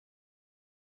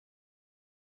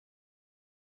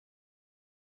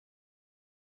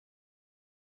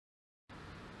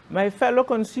My fellow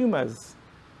consumers,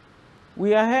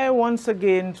 we are here once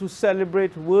again to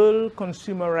celebrate World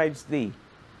Consumer Rights Day.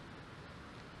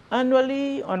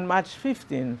 Annually, on March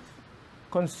 15th,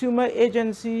 consumer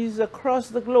agencies across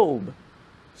the globe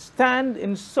stand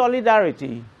in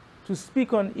solidarity to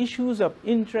speak on issues of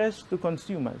interest to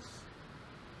consumers.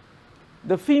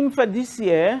 The theme for this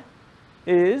year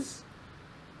is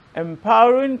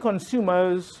Empowering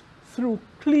Consumers Through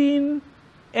Clean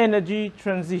Energy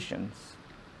Transitions.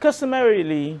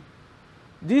 Customarily,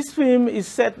 this theme is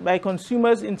set by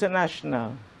Consumers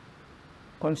International.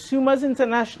 Consumers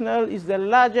International is the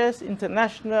largest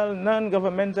international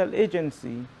non-governmental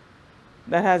agency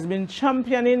that has been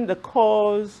championing the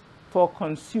cause for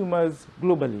consumers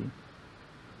globally,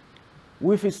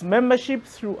 with its membership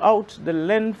throughout the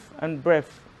length and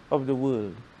breadth of the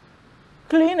world.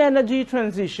 Clean energy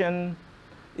transition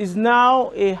is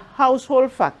now a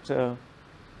household factor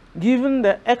given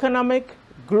the economic,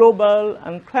 global,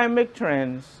 and climate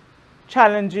trends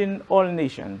challenging all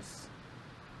nations.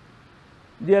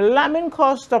 The alarming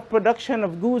cost of production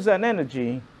of goods and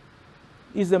energy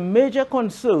is a major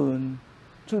concern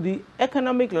to the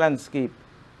economic landscape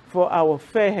for our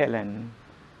fair Helen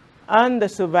and the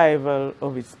survival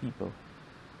of its people.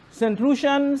 St.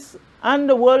 Lucians and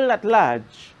the world at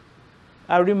large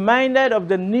are reminded of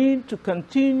the need to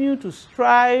continue to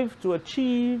strive to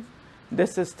achieve the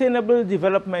Sustainable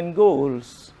Development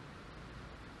Goals.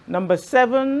 Number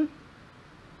 7,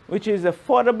 which is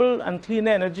affordable and clean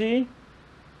energy.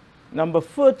 Number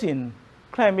 13,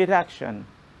 climate action,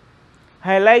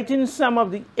 highlighting some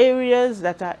of the areas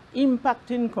that are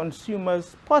impacting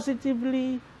consumers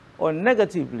positively or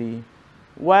negatively,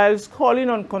 whilst calling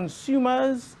on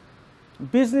consumers,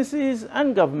 businesses,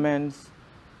 and governments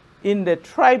in the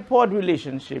tripod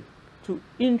relationship to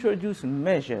introduce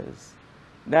measures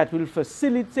that will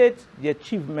facilitate the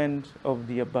achievement of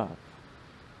the above.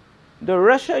 The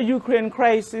Russia-Ukraine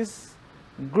crisis,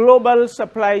 global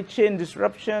supply chain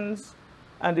disruptions,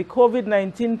 and the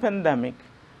COVID-19 pandemic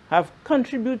have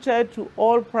contributed to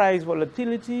oil price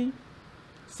volatility,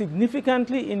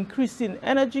 significantly increasing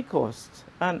energy costs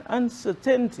and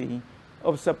uncertainty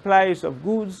of supplies of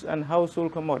goods and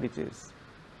household commodities.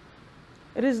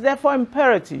 It is therefore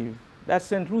imperative that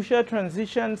St. Lucia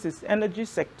transitions its energy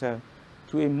sector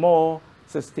to a more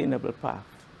sustainable path.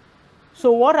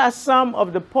 So what are some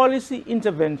of the policy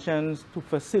interventions to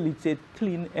facilitate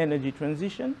clean energy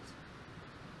transitions?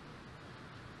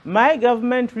 My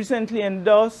government recently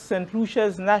endorsed St.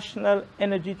 Lucia's National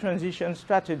Energy Transition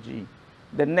Strategy,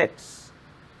 the NETS,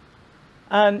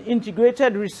 an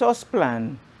integrated resource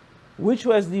plan which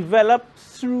was developed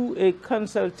through a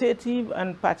consultative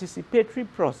and participatory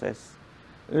process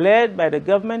led by the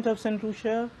government of St.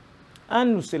 Lucia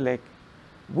and NUSILEC,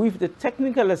 with the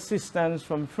technical assistance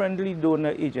from friendly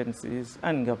donor agencies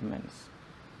and governments.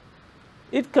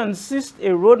 It consists a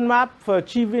roadmap for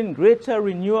achieving greater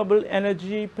renewable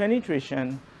energy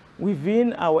penetration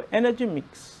within our energy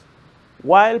mix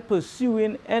while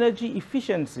pursuing energy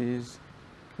efficiencies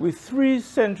with 3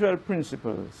 central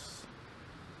principles.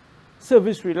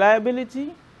 Service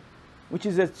reliability, which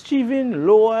is achieving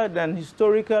lower than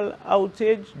historical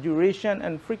outage duration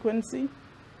and frequency.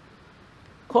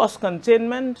 Cost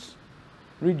containment,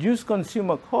 reduce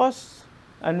consumer costs,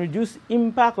 and reduce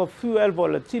impact of fuel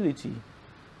volatility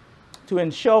to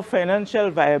ensure financial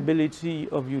viability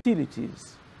of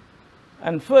utilities.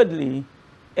 And thirdly,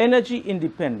 energy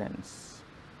independence.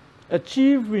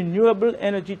 Achieve renewable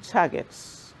energy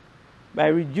targets by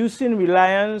reducing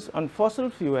reliance on fossil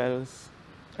fuels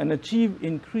and achieve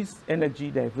increased energy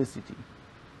diversity.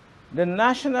 The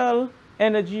National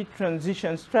Energy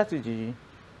Transition Strategy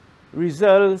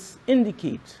results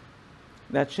indicate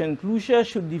that St. Lucia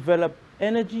should develop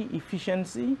energy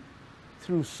efficiency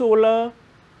through solar,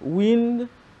 wind,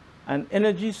 and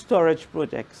energy storage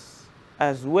projects,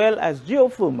 as well as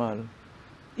geothermal,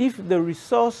 if the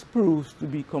resource proves to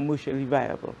be commercially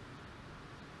viable.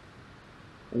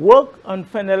 Work on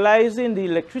finalizing the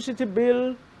electricity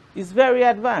bill is very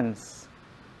advanced,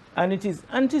 and it is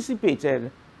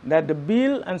anticipated that the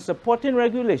bill and supporting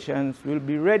regulations will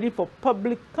be ready for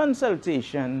public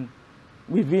consultation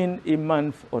within a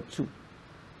month or 2.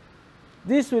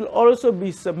 This will also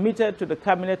be submitted to the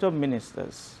Cabinet of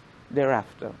Ministers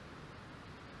thereafter.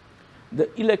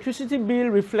 The electricity bill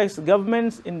reflects the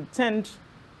government's intent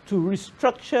to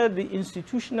restructure the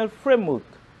institutional framework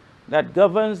that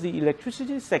governs the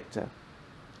electricity sector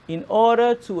in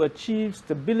order to achieve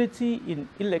stability in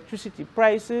electricity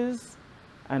prices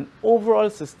and overall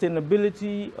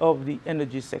sustainability of the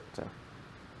energy sector.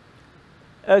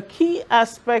 A key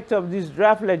aspect of this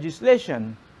draft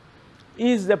legislation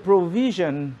is the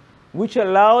provision which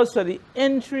allows for the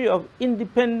entry of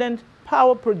independent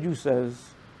power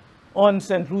producers on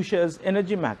St. Lucia's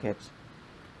energy market,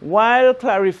 while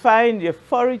clarifying the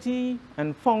authority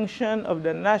and function of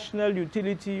the National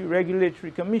Utility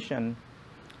Regulatory Commission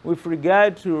with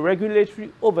regard to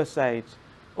regulatory oversight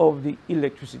of the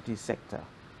electricity sector.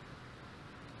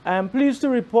 I am pleased to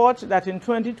report that in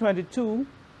 2022,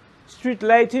 street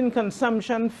lighting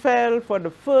consumption fell for the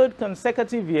third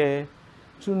consecutive year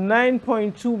to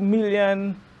 9.2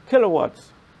 million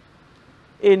kilowatts,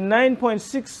 a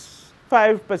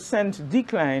 9.65%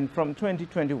 decline from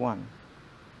 2021.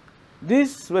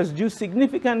 This was due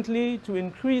significantly to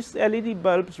increased LED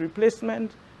bulbs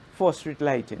replacement for street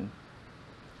lighting.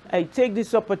 I take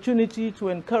this opportunity to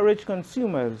encourage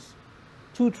consumers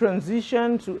to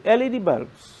transition to LED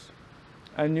bulbs,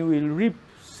 and you will reap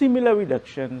similar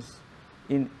reductions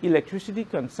in electricity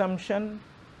consumption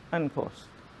and cost.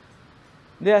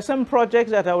 There are some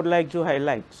projects that I would like to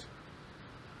highlight.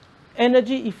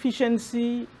 Energy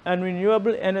efficiency and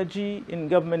renewable energy in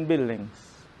government buildings.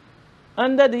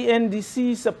 Under the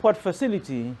NDC support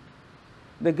facility,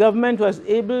 the government was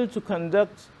able to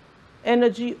conduct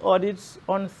energy audits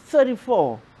on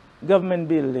 34 government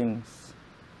buildings.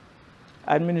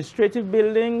 Administrative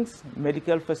buildings,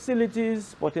 medical facilities,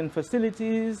 sporting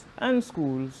facilities, and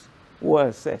schools were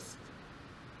assessed.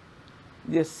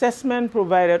 The assessment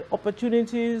provided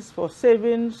opportunities for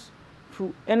savings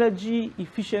through energy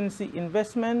efficiency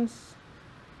investments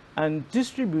and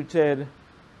distributed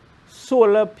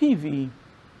solar PV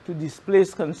to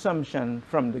displace consumption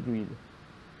from the grid.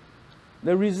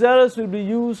 The results will be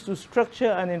used to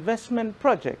structure an investment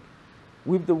project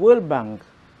with the World Bank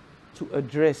to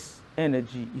address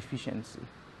energy efficiency.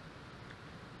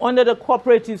 Under the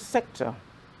cooperative sector,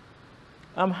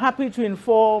 I'm happy to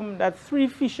inform that 3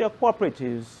 Fisher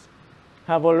cooperatives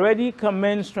have already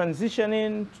commenced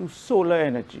transitioning to solar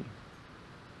energy.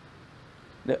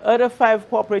 The other 5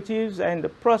 cooperatives are in the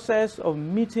process of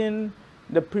meeting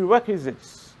the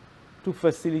prerequisites to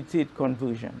facilitate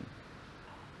conversion.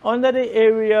 Under the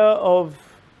area of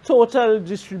total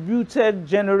distributed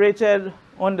generated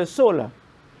on the solar,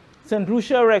 St.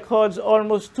 Lucia records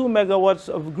almost 2 megawatts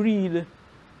of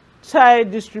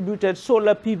grid-tied distributed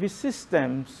solar PV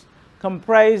systems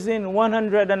comprising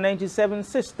 197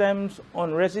 systems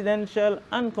on residential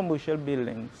and commercial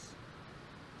buildings.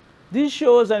 This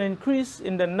shows an increase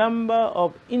in the number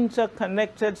of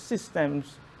interconnected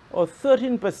systems of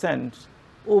 13%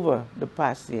 over the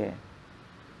past year.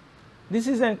 This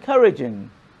is encouraging,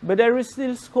 but there is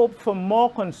still scope for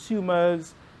more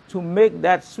consumers to make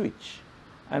that switch,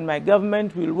 and my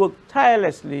government will work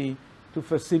tirelessly to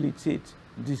facilitate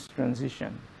this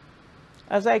transition.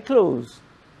 As I close,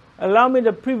 allow me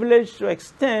the privilege to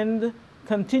extend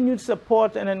continued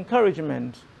support and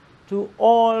encouragement to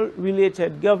all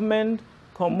related government,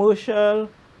 commercial,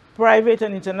 private,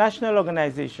 and international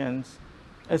organizations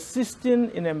assisting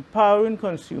in empowering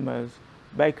consumers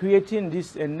by creating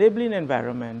this enabling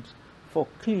environment for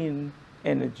clean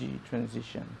energy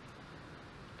transition.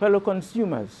 Fellow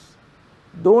consumers,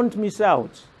 don't miss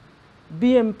out.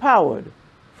 Be empowered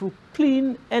through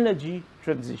clean energy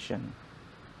transition.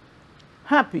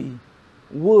 Happy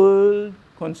World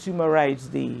Consumer Rights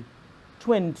Day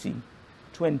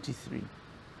 2023.